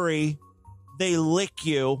furry, they lick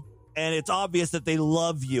you, and it's obvious that they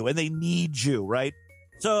love you and they need you, right?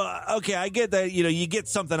 So okay, I get that, you get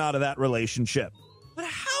something out of that relationship. But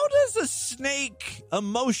how does a snake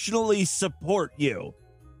emotionally support you?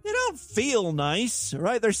 they don't feel nice,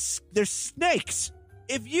 right? They're snakes.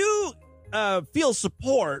 If you feel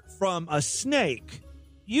support from a snake,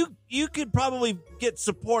 you could probably get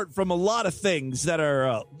support from a lot of things that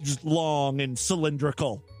are just long and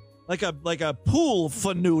cylindrical, like a pool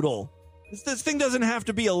fanoodle. This thing doesn't have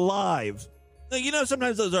to be alive. You know,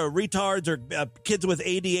 sometimes those are retards or kids with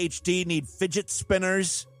ADHD need fidget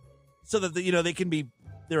spinners so that they can be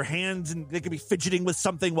their hands and they can be fidgeting with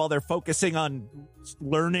something while they're focusing on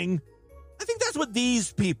learning. I think that's what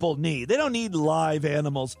these people need. They don't need live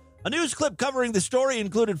animals. A news clip covering the story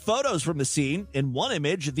included photos from the scene. In one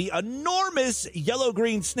image, the enormous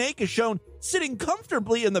yellow-green snake is shown sitting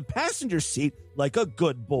comfortably in the passenger seat like a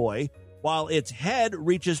good boy, while its head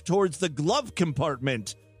reaches towards the glove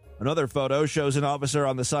compartment. Another photo shows an officer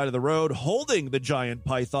on the side of the road holding the giant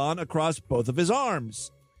python across both of his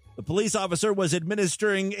arms. The police officer was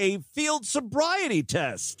administering a field sobriety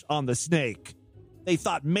test on the snake. They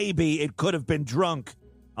thought maybe it could have been drunk.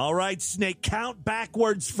 All right, snake, count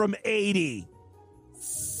backwards from 80.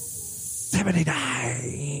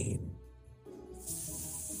 79.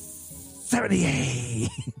 78.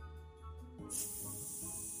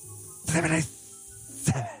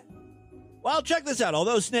 77. Well, check this out.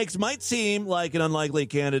 Although snakes might seem like an unlikely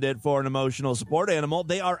candidate for an emotional support animal,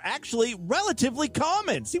 they are actually relatively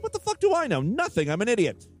common. See, what the fuck do I know? Nothing. I'm an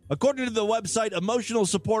idiot. According to the website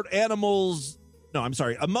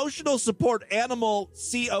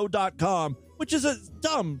emotionalsupportanimalco.com, which is a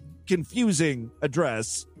dumb, confusing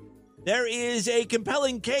address, there is a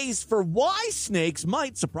compelling case for why snakes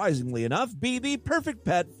might, surprisingly enough, be the perfect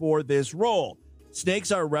pet for this role.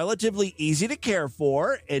 Snakes are relatively easy to care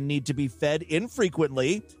for and need to be fed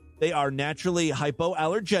infrequently. They are naturally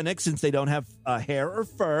hypoallergenic since they don't have hair or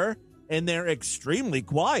fur, and they're extremely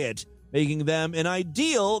quiet, making them an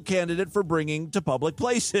ideal candidate for bringing to public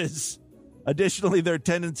places. Additionally, their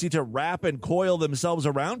tendency to wrap and coil themselves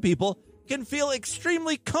around people can feel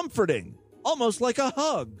extremely comforting, almost like a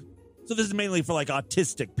hug. So this is mainly for like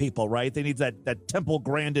autistic people, right? They need that Temple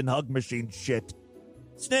Grandin hug machine shit.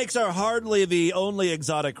 Snakes are hardly the only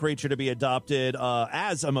exotic creature to be adopted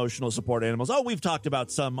as emotional support animals. Oh, we've talked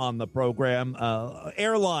about some on the program.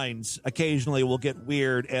 Airlines occasionally will get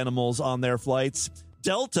weird animals on their flights.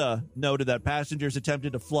 Delta noted that passengers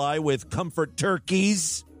attempted to fly with comfort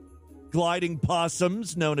turkeys, gliding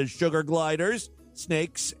possums known as sugar gliders,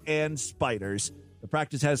 snakes, and spiders. The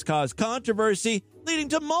practice has caused controversy, leading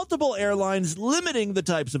to multiple airlines limiting the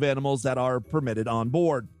types of animals that are permitted on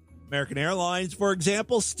board. American Airlines, for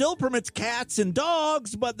example, still permits cats and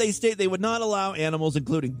dogs, but they state they would not allow animals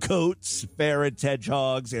including goats, ferrets,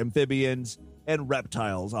 hedgehogs, amphibians, and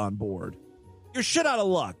reptiles on board. You're shit out of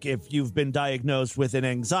luck if you've been diagnosed with an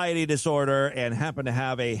anxiety disorder and happen to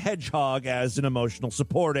have a hedgehog as an emotional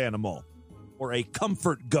support animal, or a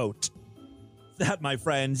comfort goat. That, my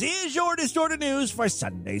friends, is your Distorted News for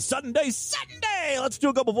Sunday. Let's do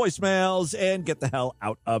a couple voicemails and get the hell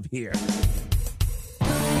out of here.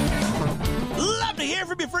 Love to hear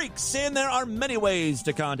from you freaks, and there are many ways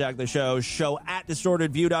to contact the show at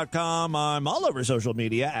distortedview.com. I'm all over social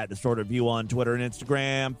media at distortedview on Twitter and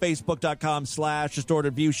Instagram,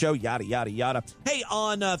 facebook.com/distortedviewshow, yada, yada, yada. Hey,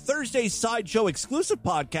 on Thursday's Sideshow exclusive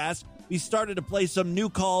podcast, we started to play some new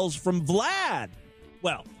calls from Vlad.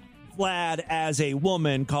 Well, Vlad as a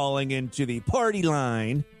woman calling into the party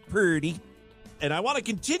line, purdy. And I want to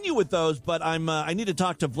continue with those, but I need to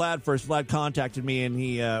talk to Vlad first. Vlad contacted me, and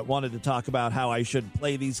he wanted to talk about how I should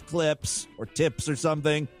play these clips or tips or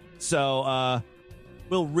something. So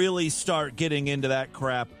we'll really start getting into that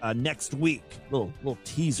crap next week. Little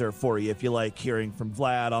teaser for you if you like hearing from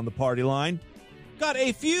Vlad on the party line. Got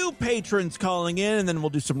a few patrons calling in, and then we'll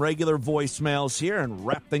do some regular voicemails here and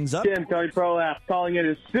wrap things up. Tim, Tony Prolapse calling in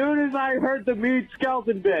as soon as I heard the Mead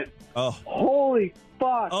skeleton bit. Oh. Holy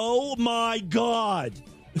fuck. Oh, my God.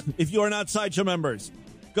 If you are not Sideshow members,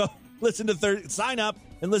 go listen to sign up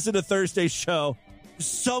and listen to Thursday's show.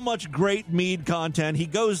 So much great Mead content. He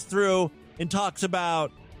goes through and talks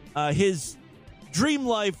about his dream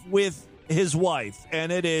life with his wife,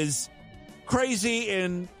 and it is crazy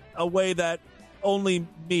in a way that only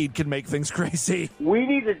Mead can make things crazy. We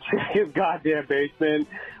need to check his goddamn basement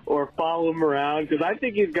or follow him around, because I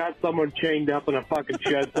think he's got someone chained up in a fucking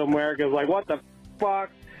shed somewhere, because, like, what the fuck?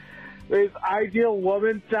 His ideal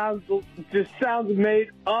woman sounds made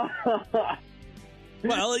up.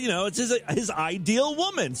 Well, you know, it's his ideal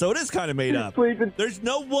woman, so it is kind of made up. There's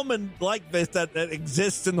no woman like this that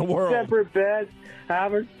exists in the world. Separate beds,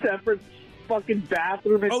 have a separate fucking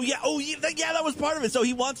bathroom. Oh yeah, that was part of it. So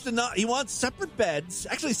he wants separate beds,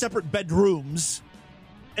 actually separate bedrooms,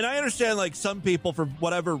 And I understand, like, some people, for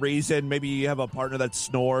whatever reason, maybe you have a partner that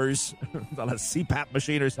snores on a CPAP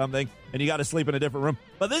machine or something, and you got to sleep in a different room.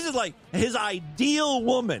 But this is like his ideal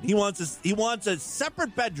woman. He wants a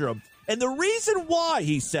separate bedroom. And the reason why,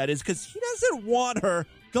 he said, is because he doesn't want her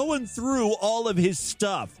going through all of his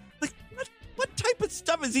stuff. Like, what type of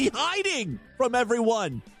stuff is he hiding from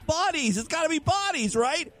everyone? Bodies. It's got to be bodies,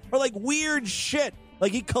 right? Or like weird shit.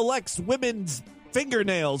 Like he collects women's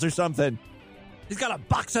fingernails or something. He's got a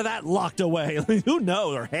box of that locked away. Who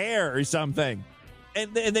knows? Or hair or something.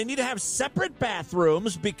 And they need to have separate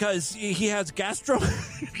bathrooms because he has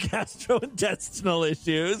gastrointestinal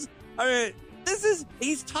issues. I mean,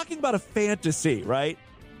 he's talking about a fantasy, right?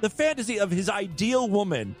 The fantasy of his ideal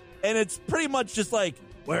woman. And it's pretty much just like,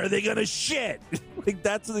 where are they going to shit? Like,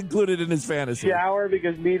 that's included in his fantasy. Shower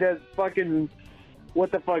because Mita's fucking,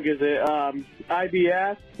 what the fuck is it?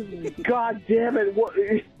 IBS? God damn it. What?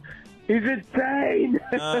 He's insane.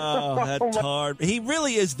 Oh, that's hard. He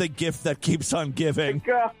really is the gift that keeps on giving.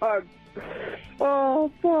 God.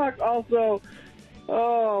 Oh, fuck. Also,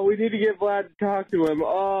 we need to get Vlad to talk to him.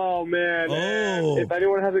 Oh, man. Oh. If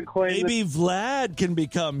anyone hasn't claimed maybe Vlad can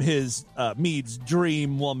become his Mead's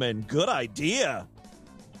dream woman. Good idea.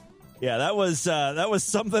 Yeah, that was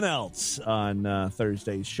something else on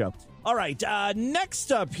Thursday's show. All right,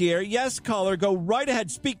 next up here, yes, caller, go right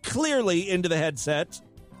ahead. Speak clearly into the headset.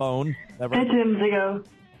 Phone. Whatever. Hey, Tim Zigo.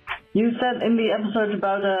 You said in the episode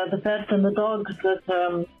about the pets and the dogs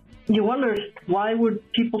that you wondered why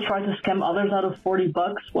would people try to scam others out of $40.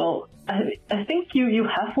 Well, I think you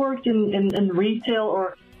have worked in retail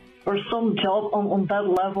or some job on that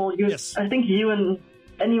level. Yes. I think you and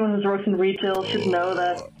anyone who's worked in retail should know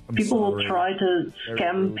that people will try to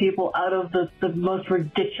scam people out of the most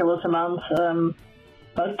ridiculous amounts.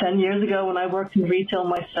 About 10 years ago when I worked in retail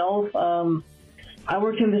myself, I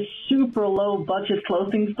worked in this super low budget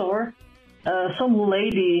clothing store. Some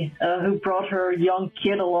lady who brought her young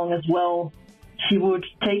kid along as well, she would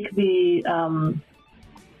take the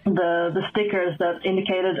stickers that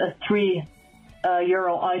indicated a €3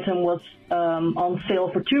 item was on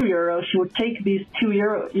sale for €2. She would take these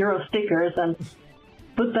 €2 stickers and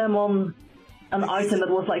put them on an item that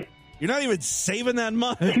was like, you're not even saving that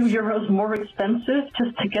much. €2 more expensive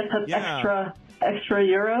just to get that extra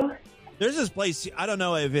euro. There's this place, I don't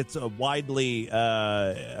know if it's widely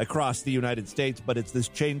across the United States, but it's this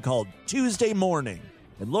chain called Tuesday Morning.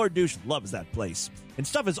 And Lord Douche loves that place. And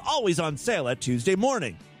stuff is always on sale at Tuesday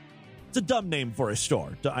Morning. It's a dumb name for a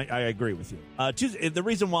store. I agree with you. The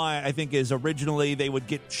reason why I think is originally they would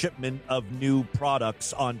get shipment of new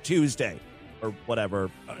products on Tuesday or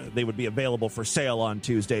whatever. They would be available for sale on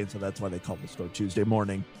Tuesday. And so that's why they call the store Tuesday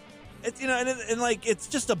Morning. It's, and like, it's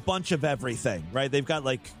just a bunch of everything, right? They've got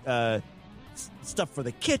like stuff for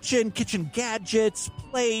the kitchen gadgets,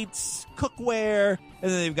 plates, cookware,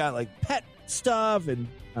 and then they've got like pet stuff and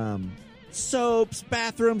soaps,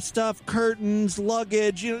 bathroom stuff, curtains,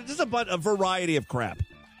 luggage, just a variety of crap.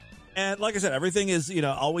 And like I said, everything is,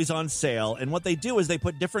 always on sale. And what they do is they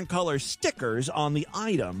put different color stickers on the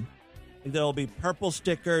item. There'll be purple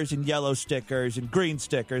stickers and yellow stickers and green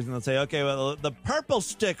stickers. And they'll say, okay, well, the purple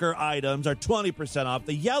sticker items are 20% off.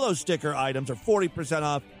 The yellow sticker items are 40%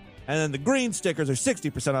 off. And then the green stickers are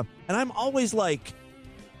 60% off. And I'm always like,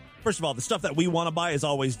 first of all, the stuff that we want to buy is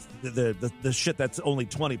always the shit that's only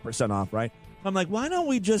 20% off, right? I'm like, why don't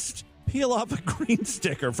we just peel off a green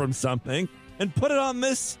sticker from something and put it on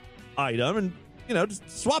this item and, just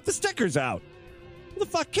swap the stickers out? Who the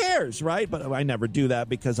fuck cares, right? But I never do that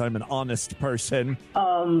because I'm an honest person.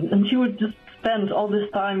 And she would just spend all this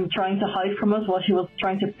time trying to hide from us while she was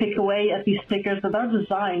trying to pick away at these stickers that are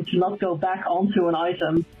designed to not go back onto an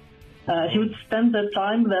item. She would spend that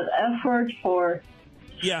time, that effort for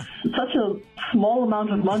such a small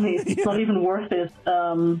amount of money. It's not even worth it.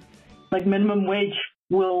 Like minimum wage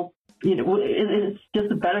it's just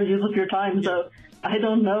a better use of your time. So I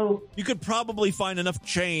don't know. You could probably find enough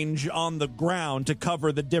change on the ground to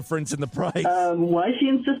cover the difference in the price. Why she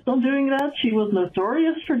insists on doing that? She was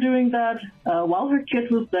notorious for doing that while her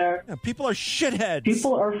kid was there. Yeah, people are shitheads.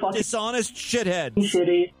 People are fucking dishonest shitheads.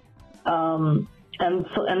 Shitty.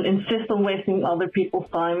 And insist on wasting other people's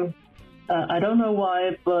time. I don't know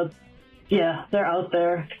why, but yeah, they're out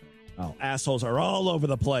there. Oh, assholes are all over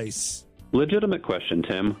the place. Legitimate question,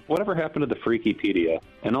 Tim. Whatever happened to the Freakypedia?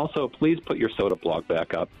 And also, please put your soda blog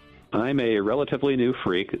back up. I'm a relatively new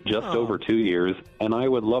freak, just over 2 years, and I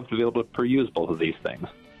would love to be able to peruse both of these things.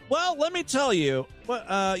 Well, let me tell you.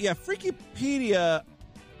 Freakypedia,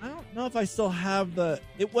 I don't know if I still have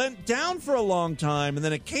it went down for a long time, and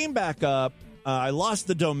then it came back up. I lost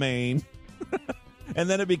the domain, and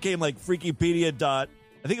then it became like freakypedia.com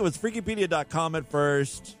I think it was freakypedia.com at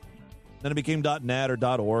first. Then it became .net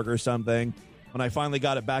or .org or something. When I finally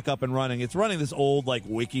got it back up and running, it's running this old like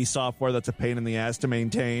wiki software that's a pain in the ass to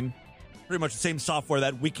maintain. Pretty much the same software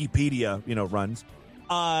that Wikipedia, runs.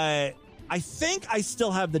 I think I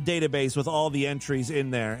still have the database with all the entries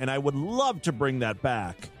in there, and I would love to bring that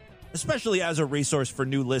back, especially as a resource for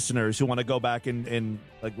new listeners who want to go back and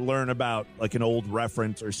like learn about like an old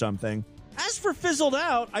reference or something. As for Fizzled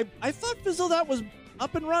Out, I thought Fizzled Out was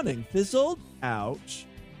up and running. Fizzled Out.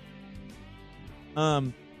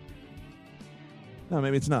 No,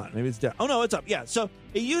 maybe it's not. Maybe it's down. Oh, no, it's up. Yeah, so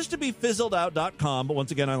it used to be fizzledout.com, but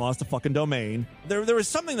once again, I lost the fucking domain. There was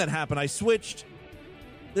something that happened. I switched.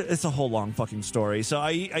 It's a whole long fucking story. So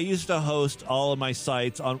I used to host all of my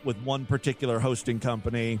sites with one particular hosting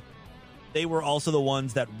company. They were also the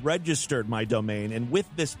ones that registered my domain. And with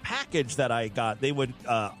this package that I got, they would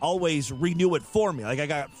always renew it for me. Like I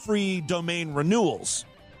got free domain renewals.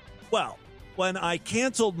 Well, when I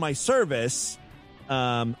canceled my service,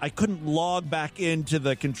 I couldn't log back into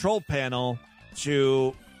the control panel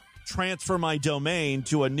to transfer my domain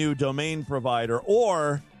to a new domain provider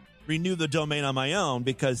or renew the domain on my own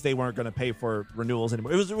because they weren't going to pay for renewals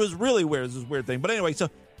anymore. It was really weird. It was this weird thing. But anyway, so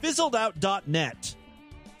fizzledout.net.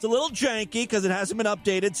 It's a little janky because it hasn't been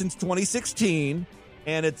updated since 2016.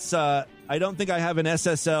 And it's, I don't think I have an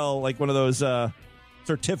SSL, like one of those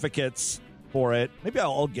certificates for it. Maybe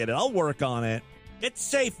I'll get it. I'll work on it. It's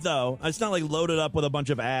safe, though. It's not like loaded up with a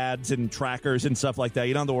bunch of ads and trackers and stuff like that.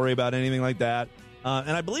 You don't have to worry about anything like that.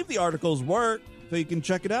 And I believe the articles work, so you can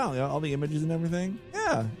check it out. All the images and everything.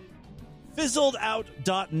 Yeah.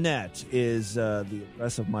 Fizzledout.net is the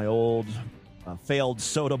address of my old failed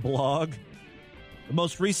soda blog. The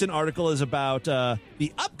most recent article is about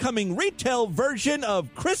the upcoming retail version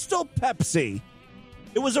of Crystal Pepsi.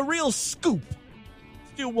 It was a real scoop.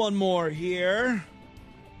 Let's do one more here.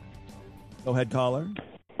 Go ahead, caller.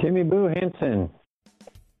 Timmy Boo Henson.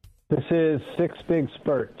 This is Six Big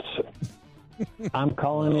Spurts. I'm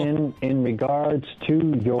calling in regards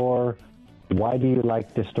to your why do you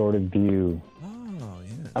like distorted view? Oh,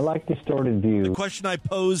 yeah. I like distorted view. The question I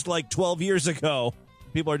posed like 12 years ago.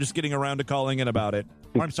 People are just getting around to calling in about it.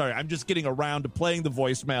 Or, I'm sorry, I'm just getting around to playing the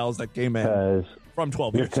voicemails that came in from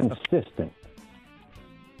 12 years ago. You're consistent.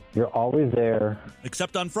 You're always there.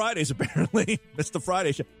 Except on Fridays, apparently. It's the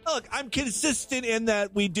Friday show. Look, I'm consistent in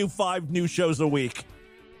that we do 5 new shows a week.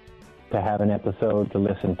 To have an episode to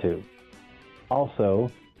listen to.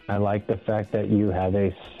 Also, I like the fact that you have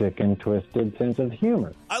a sick and twisted sense of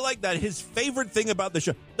humor. I like that. His favorite thing about the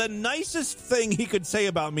show, the nicest thing he could say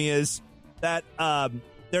about me is that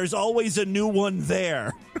there's always a new one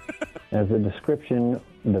there. As a description,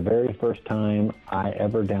 the very first time I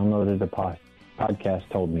ever downloaded a podcast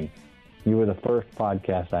told me, you were the first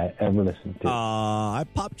podcast I ever listened to. I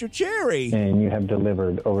popped your cherry. And you have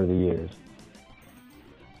delivered over the years.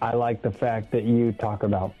 I like the fact that you talk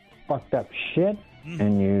about fucked up shit,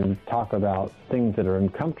 and you talk about things that are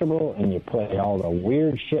uncomfortable, and you play all the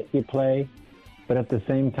weird shit you play. But at the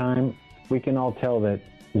same time, we can all tell that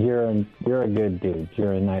you're a good dude.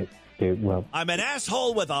 You're a nice dude. Well, I'm an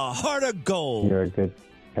asshole with a heart of gold. You're a good,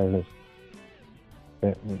 careless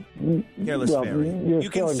fairy. You're you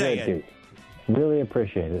can still a say good it. dude. Really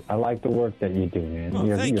appreciate it. I like the work that you do, man.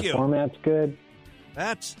 Oh, thank you. Your format's good.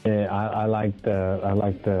 That's. I like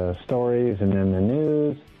the stories and then the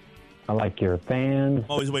news. I like your fans.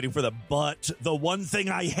 I'm always waiting for the one thing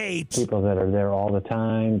I hate. People that are there all the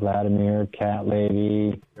time. Vladimir, Cat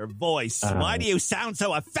Lady. Your voice. Why do you sound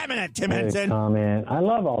so effeminate, Tim Henson? Comment. I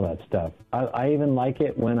love all that stuff. I even like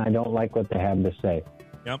it when I don't like what they have to say.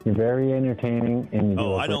 Yep. You're very entertaining. And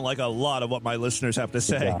I don't like a lot of what my listeners have to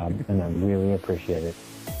say. Job, and I really appreciate it.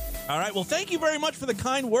 All right. Well, thank you very much for the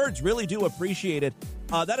kind words. Really do appreciate it.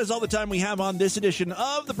 That is all the time we have on this edition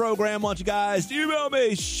of the program. I want you guys to email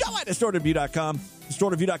me, show@distortedview.com.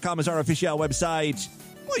 Distortedview.com is our official website.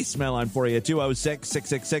 Voicemail line for you,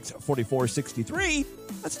 206-666-4463.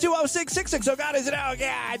 That's 206-66. Oh, God, is it out?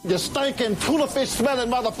 God. You stinking tuna fish smelling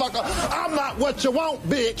motherfucker. I'm not what you want,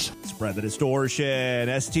 bitch. Spread the distortion.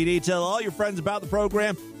 STD, tell all your friends about the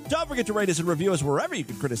program. Don't forget to rate us and review us wherever you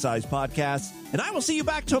can criticize podcasts. And I will see you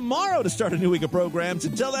back tomorrow to start a new week of programs.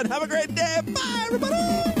 Until then, have a great day. Bye, everybody.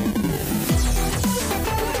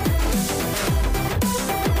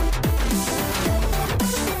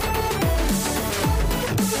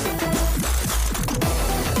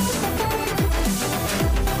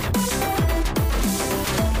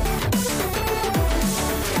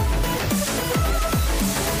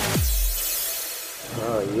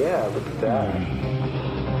 Oh, yeah, look at that.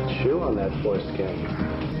 Chew on that foreskin.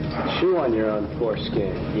 Chew on your own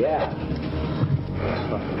foreskin. Yeah. That's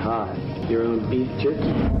fucking hot. Your own beef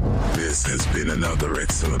jerky. This has been another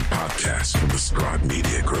excellent podcast from the Scribe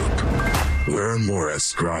Media Group. Learn more at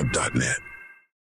scribe.net.